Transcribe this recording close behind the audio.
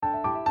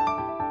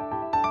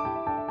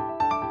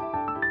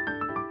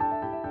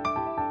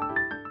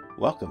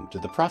Welcome to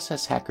the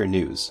Process Hacker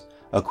News,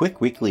 a quick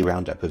weekly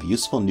roundup of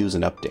useful news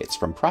and updates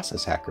from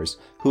process hackers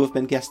who have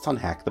been guests on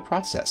Hack the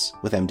Process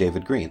with M.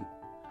 David Green.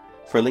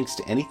 For links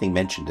to anything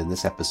mentioned in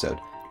this episode,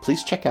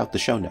 please check out the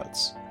show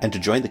notes. And to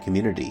join the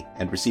community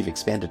and receive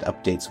expanded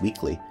updates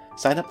weekly,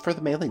 sign up for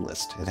the mailing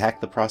list at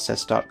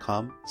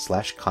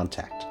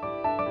hacktheprocess.com/contact.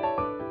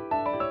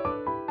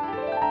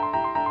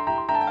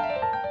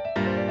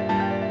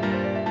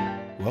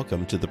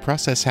 Welcome to the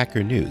Process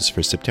Hacker News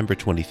for September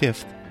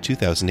 25th,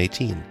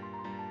 2018.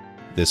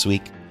 This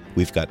week,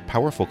 we've got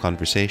powerful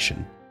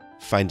conversation,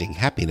 finding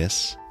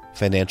happiness,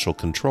 financial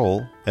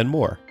control, and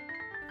more.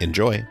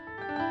 Enjoy!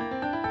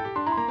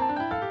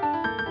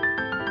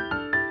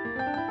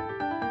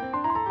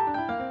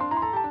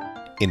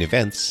 In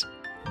events,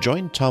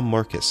 join Tom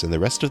Morkes and the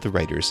rest of the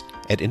writers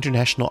at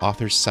International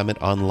Authors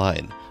Summit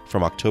Online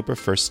from October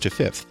 1st to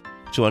 5th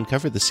to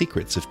uncover the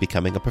secrets of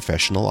becoming a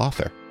professional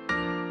author.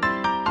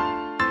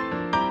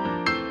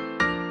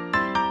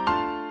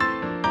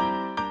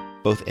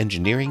 Both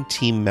engineering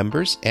team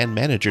members and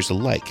managers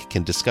alike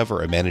can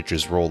discover a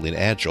manager's role in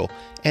Agile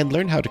and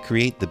learn how to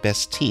create the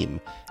best team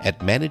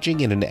at Managing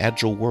in an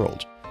Agile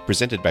World,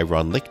 presented by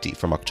Ron Lichty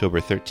from October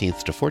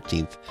 13th to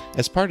 14th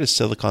as part of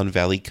Silicon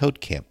Valley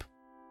Code Camp.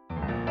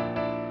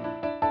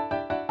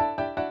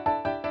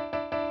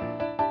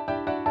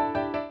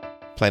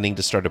 Planning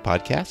to start a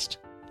podcast?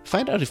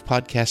 Find out if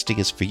podcasting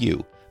is for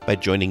you by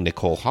joining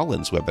Nicole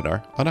Holland's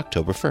webinar on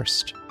October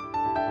 1st.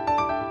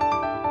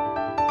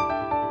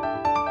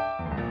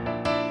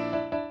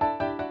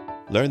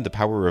 Learn the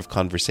power of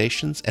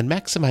conversations and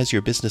maximize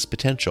your business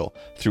potential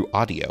through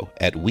audio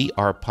at We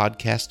Are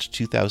Podcast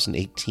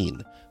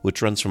 2018,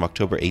 which runs from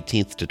October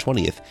 18th to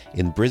 20th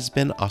in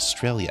Brisbane,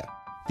 Australia.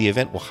 The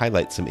event will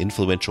highlight some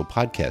influential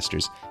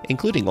podcasters,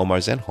 including Omar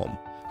Zenhom,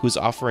 who's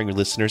offering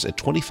listeners a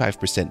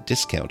 25%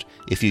 discount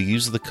if you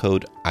use the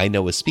code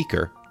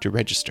IKNOWASPEAKER to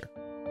register.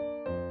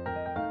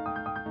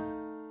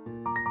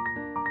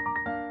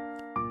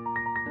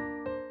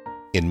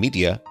 In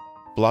media,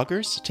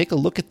 bloggers, take a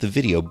look at the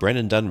video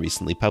Brennan Dunn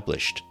recently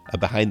published, a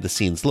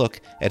behind-the-scenes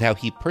look at how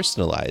he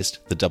personalized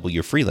the Double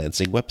Your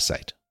Freelancing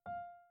website.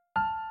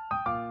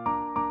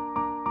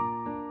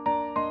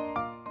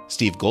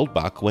 Steve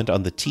Goldbach went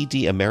on the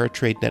TD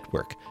Ameritrade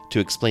Network to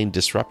explain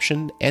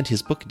disruption and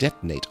his book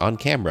Detonate on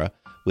camera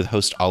with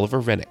host Oliver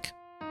Rennick.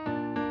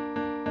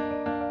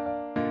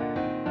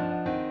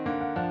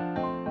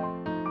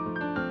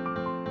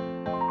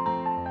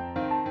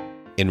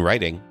 In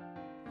writing,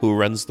 who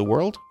runs the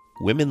world?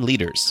 Women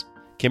leaders.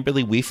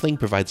 Kimberly Weefling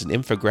provides an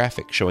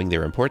infographic showing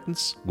their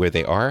importance, where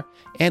they are,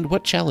 and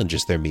what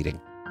challenges they're meeting.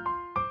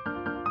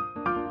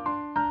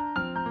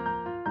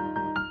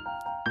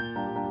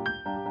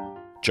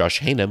 Josh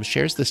Hainum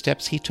shares the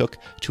steps he took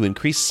to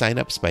increase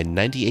signups by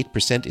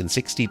 98% in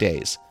 60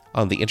 days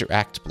on the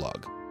Interact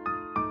blog.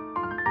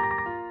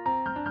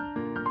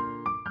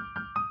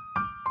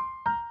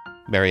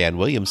 Marianne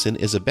Williamson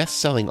is a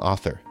best-selling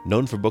author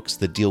known for books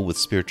that deal with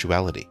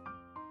spirituality.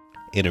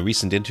 In a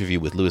recent interview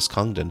with Lewis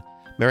Congdon,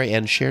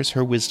 Marianne shares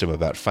her wisdom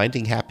about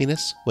finding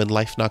happiness when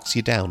life knocks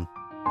you down.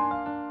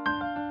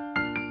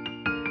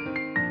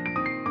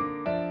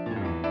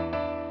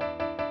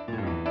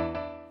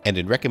 And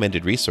in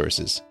recommended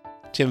resources,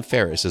 Tim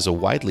Ferriss is a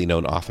widely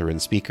known author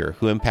and speaker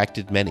who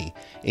impacted many,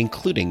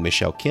 including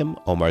Michelle Kim,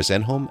 Omar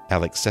Zenhom,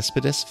 Alex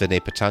Cespedes, Vinay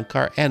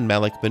Patankar, and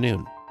Malik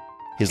Banoon.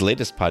 His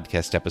latest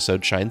podcast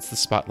episode shines the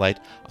spotlight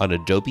on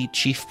Adobe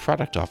Chief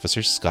Product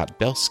Officer Scott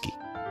Belsky.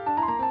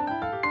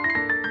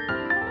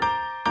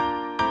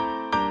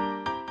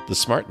 The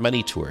Smart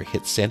Money Tour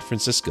hits San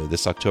Francisco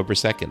this October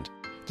 2nd.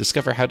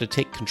 Discover how to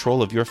take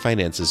control of your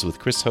finances with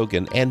Chris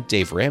Hogan and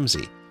Dave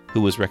Ramsey,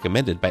 who was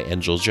recommended by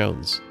Angel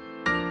Jones.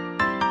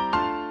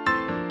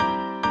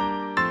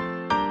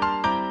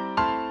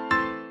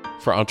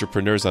 For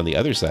entrepreneurs on the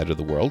other side of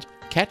the world,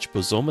 catch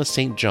Bozoma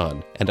St.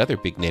 John and other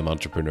big-name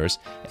entrepreneurs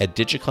at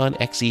Digicon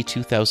XE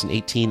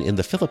 2018 in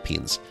the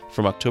Philippines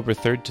from October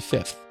 3rd to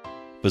 5th.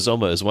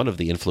 Bozoma is one of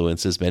the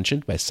influences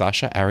mentioned by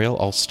Sasha Ariel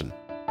Alston.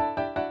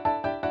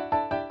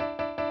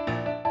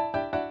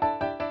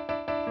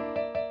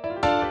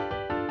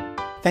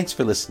 Thanks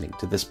for listening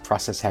to this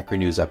Process Hacker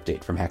News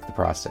update from Hack the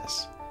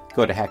Process.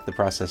 Go to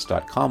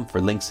hacktheprocess.com for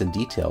links and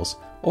details,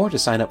 or to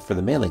sign up for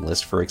the mailing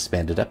list for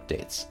expanded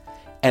updates.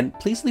 And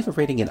please leave a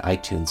rating in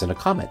iTunes and a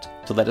comment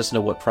to let us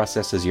know what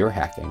processes you're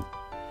hacking.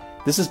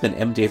 This has been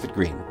M. David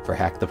Green for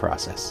Hack the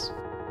Process.